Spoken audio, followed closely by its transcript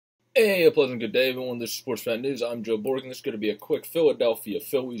Hey, a pleasant good day, everyone. This is Sports Fan News. I'm Joe Borg, and this is going to be a quick Philadelphia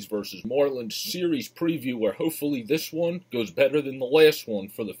Phillies versus Marlins series preview where hopefully this one goes better than the last one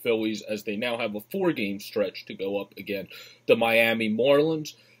for the Phillies as they now have a four-game stretch to go up against the Miami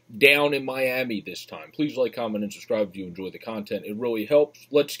Marlins down in Miami this time. Please like, comment, and subscribe if you enjoy the content. It really helps.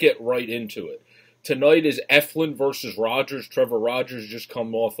 Let's get right into it. Tonight is Eflin versus Rogers. Trevor Rogers just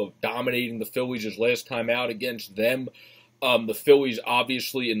come off of dominating the Phillies his last time out against them. The Phillies,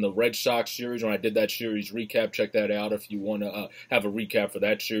 obviously, in the Red Sox series, when I did that series recap, check that out if you want to have a recap for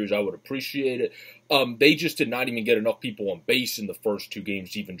that series. I would appreciate it. They just did not even get enough people on base in the first two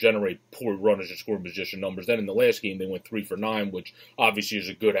games to even generate poor runners and scoring position numbers. Then in the last game, they went 3 for 9, which obviously is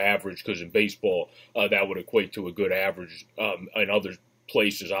a good average because in baseball, that would equate to a good average in other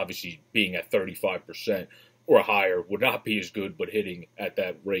places, obviously being at 35% or higher would not be as good, but hitting at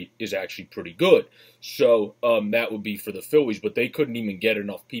that rate is actually pretty good. So that would be for the Phillies, but they couldn't even get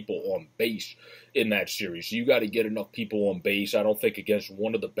enough people on base in that series. So you got to get enough people on base. I don't think against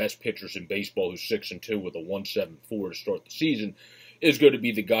one of the best pitchers in baseball, who's 6-2 with a 1.74 to start the season, is going to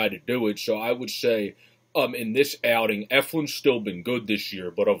be the guy to do it. So I would say in this outing, Eflin's still been good this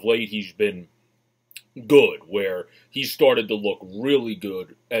year, but of late he's been good, where he started to look really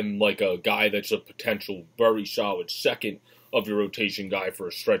good and like a guy that's a potential very solid second of your rotation guy for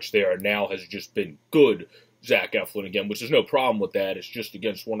a stretch there, and now has just been good, Zach Eflin again, which is no problem with that. It's just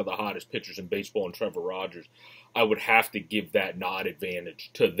against one of the hottest pitchers in baseball and Trevor Rogers. I would have to give that nod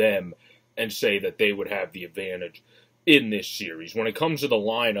advantage to them and say that they would have the advantage in this series. When it comes to the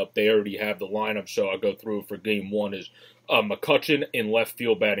lineup, they already have the lineup, so I'll go through it for game one. Is McCutchen in left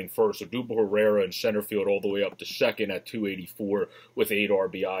field batting first, Odubel Herrera in center field all the way up to second at 284 with 8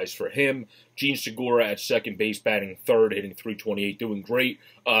 RBIs for him. Gene Segura at second base batting third, hitting 328, doing great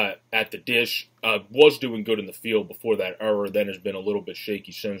at the dish. Was doing good in the field before that error, then has been a little bit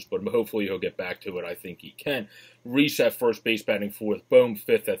shaky since, but hopefully he'll get back to it. I think he can. Reese at first base batting fourth, Bohm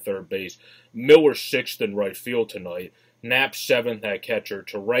fifth at third base, Miller sixth in right field tonight. Knapp seventh at catcher.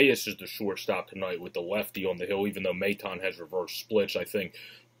 Torreyes is the shortstop tonight with the lefty on the hill, even though Maton has reverse splits. I think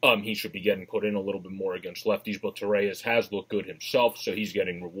he should be getting put in a little bit more against lefties, but Torreyes has looked good himself, so he's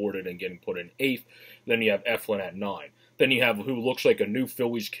getting rewarded and getting put in eighth. Then you have Eflin at 9. Then you have who looks like a new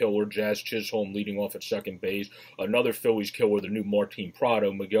Phillies killer, Jazz Chisholm leading off at second base. Another Phillies killer, the new Martin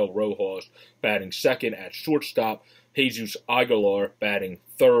Prado, Miguel Rojas batting second at shortstop. Jesus Aguilar batting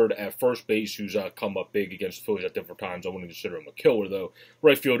third at first base, who's come up big against the Phillies at different times. I wouldn't consider him a killer, though.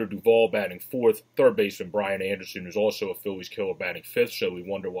 Right fielder Duvall batting fourth. Third baseman Brian Anderson, who's also a Phillies killer, batting fifth, so we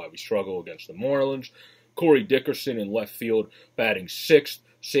wonder why we struggle against the Marlins. Corey Dickerson in left field batting sixth.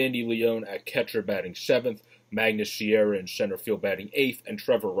 Sandy Leone at catcher batting seventh. Magnus Sierra in center field batting eighth, and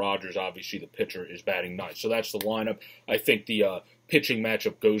Trevor Rogers, obviously the pitcher, is batting ninth. So that's the lineup. I think the pitching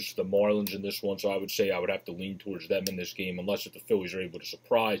matchup goes to the Marlins in this one, so I would say I would have to lean towards them in this game, unless if the Phillies are able to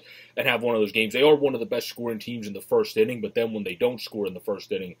surprise and have one of those games. They are one of the best scoring teams in the first inning, but then when they don't score in the first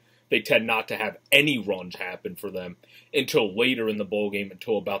inning, they tend not to have any runs happen for them until later in the ballgame,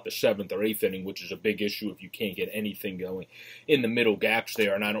 until about the 7th or 8th inning, which is a big issue if you can't get anything going in the middle gaps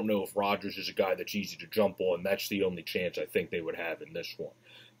there. And I don't know if Rogers is a guy that's easy to jump on. That's the only chance I think they would have in this one.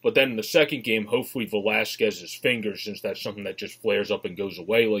 But then in the second game, hopefully Velasquez's fingers, since that's something that just flares up and goes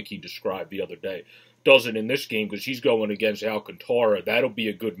away like he described the other day, does it in this game because he's going against Alcantara. That'll be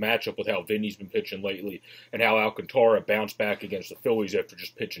a good matchup with how Vinny's been pitching lately and how Alcantara bounced back against the Phillies after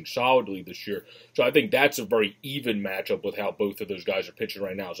just pitching solidly this year. So I think that's a very even matchup with how both of those guys are pitching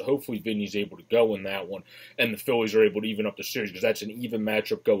right now. So hopefully Vinny's able to go in that one and the Phillies are able to even up the series because that's an even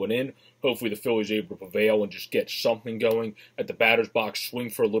matchup going in. Hopefully the Phillies are able to prevail and just get something going at the batter's box,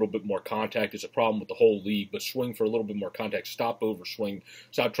 swing for a little bit more contact. It's a problem with the whole league, but swing for a little bit more contact, stop over swing,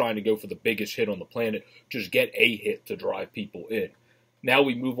 stop trying to go for the biggest hit on the planet. Just get a hit to drive people in. Now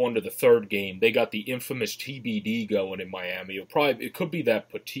we move on to the third game. They got the infamous TBD going in Miami. It could be that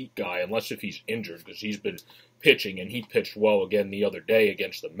Petit guy, unless if he's injured, because he's been pitching, and he pitched well again the other day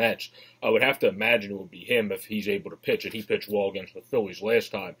against the Mets. I would have to imagine it would be him if he's able to pitch, and he pitched well against the Phillies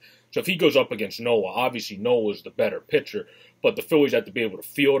last time. So if he goes up against Nola, obviously Nola's the better pitcher, but the Phillies have to be able to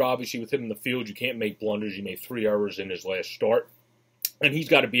field, obviously, with him in the field. You can't make blunders. He made 3 errors in his last start. And he's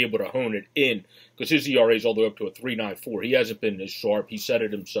got to be able to hone it in because his ERA is all the way up to a 3.94. He hasn't been as sharp. He said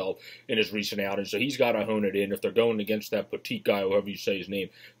it himself in his recent outing. So he's got to hone it in. If they're going against that Petit guy, however you say his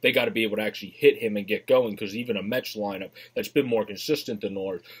name, they got to be able to actually hit him and get going because even a Mets lineup that's been more consistent than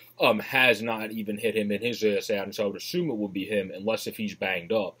ours has not even hit him in his last outing. So I would assume it would be him unless if he's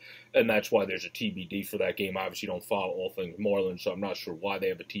banged up. And that's why there's a TBD for that game. Obviously, don't follow all things Marlins, so I'm not sure why they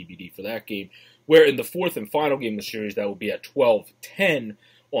have a TBD for that game. Where in the fourth and final game of the series, that would be at 12:10,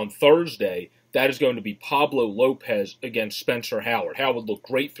 On Thursday, that is going to be Pablo Lopez against Spencer Howard. Howard looked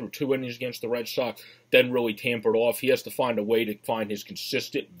great through 2 innings against the Red Sox, then really tampered off. He has to find a way to find his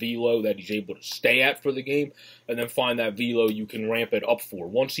consistent velo that he's able to stay at for the game, and then find that velo you can ramp it up for.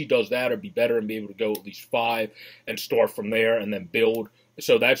 Once he does that, it'll be better and be able to go at least 5 and start from there and then build.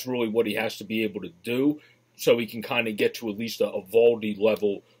 So that's really what he has to be able to do, so he can kind of get to at least a Eovaldi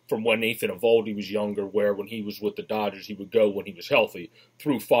level from when Nathan Eovaldi was younger, where when he was with the Dodgers, he would go, when he was healthy,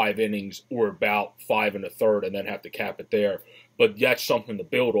 through 5 innings or about 5 1/3 and then have to cap it there. But that's something to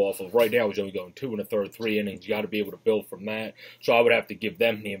build off of. Right now, he's only going 2 1/3, 3 innings. You got to be able to build from that. So I would have to give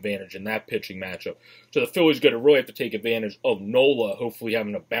them the advantage in that pitching matchup. So the Phillies are going to really have to take advantage of Nola, hopefully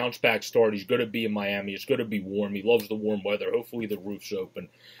having a bounce-back start. He's going to be in Miami. It's going to be warm. He loves the warm weather. Hopefully the roof's open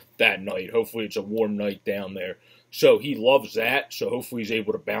that night. Hopefully it's a warm night down there. So he loves that. So hopefully he's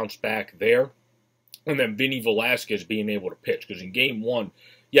able to bounce back there. And then Vinny Velasquez being able to pitch. Because in Game 1,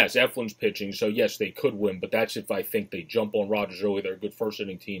 yes, Eflin's pitching, so yes, they could win. But that's if I think they jump on Rogers early. They're a good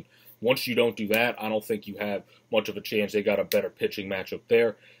first-inning team. Once you don't do that, I don't think you have much of a chance. They got a better pitching matchup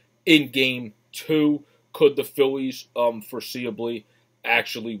there. In Game 2, could the Phillies foreseeably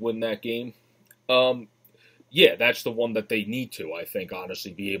actually win that game? Yeah, that's the one that they need to, I think,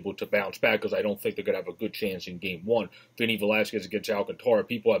 honestly, be able to bounce back, because I don't think they're going to have a good chance in Game 1. Vinny Velasquez against Alcantara,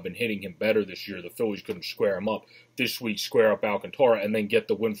 people have been hitting him better this year. The Phillies couldn't square him up. This week, square up Alcantara and then get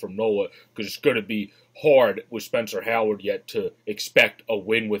the win from Nola, because it's going to be hard with Spencer Howard yet to expect a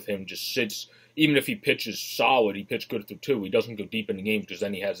win with him. Just sits, even if he pitches solid, he pitched good through 2. He doesn't go deep in the games, because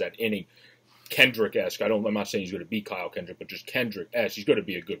then he has that inning. Kendrick-esque. I'm not saying he's going to be Kyle Kendrick, but just Kendrick-esque. He's going to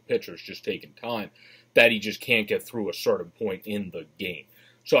be a good pitcher. It's just taking time that he just can't get through a certain point in the game.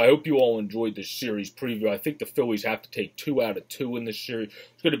 So I hope you all enjoyed this series preview. I think the Phillies have to take 2 out of 2 in this series.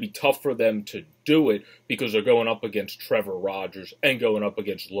 It's going to be tough for them to do it because they're going up against Trevor Rogers and going up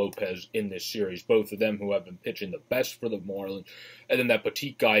against Lopez in this series. Both of them who have been pitching the best for the Marlins. And then that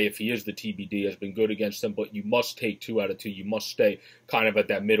Petit guy, if he is the TBD, has been good against them. But you must take 2 out of 2. You must stay kind of at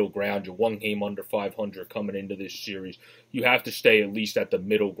that middle ground. You're 1 game under 500 coming into this series. You have to stay at least at the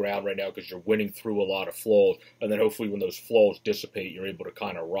middle ground right now because you're winning through a lot of flaws. And then hopefully when those flaws dissipate, you're able to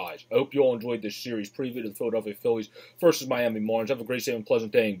kind of rise. I hope you all enjoyed this series preview to the Philadelphia Phillies versus Miami Marlins. Have a great, safe, and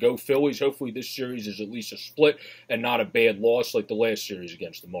pleasant day, and go Phillies. Hopefully this series is at least a split and not a bad loss like the last series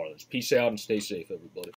against the Marlins. Peace out and stay safe, everybody.